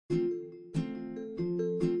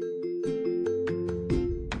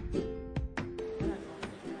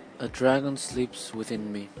dragon sleeps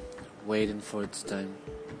within me, waiting for its time.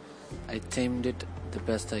 I tamed it the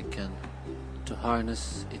best I can, to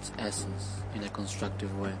harness its essence in a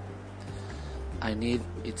constructive way. I need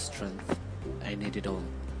its strength, I need it all.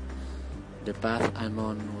 The path I'm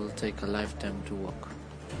on will take a lifetime to walk.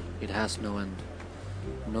 It has no end,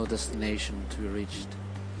 no destination to be reached.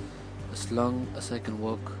 As long as I can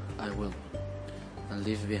walk, I will, and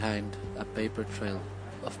leave behind a paper trail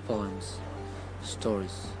of poems,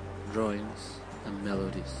 stories, drawings, and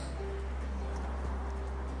melodies.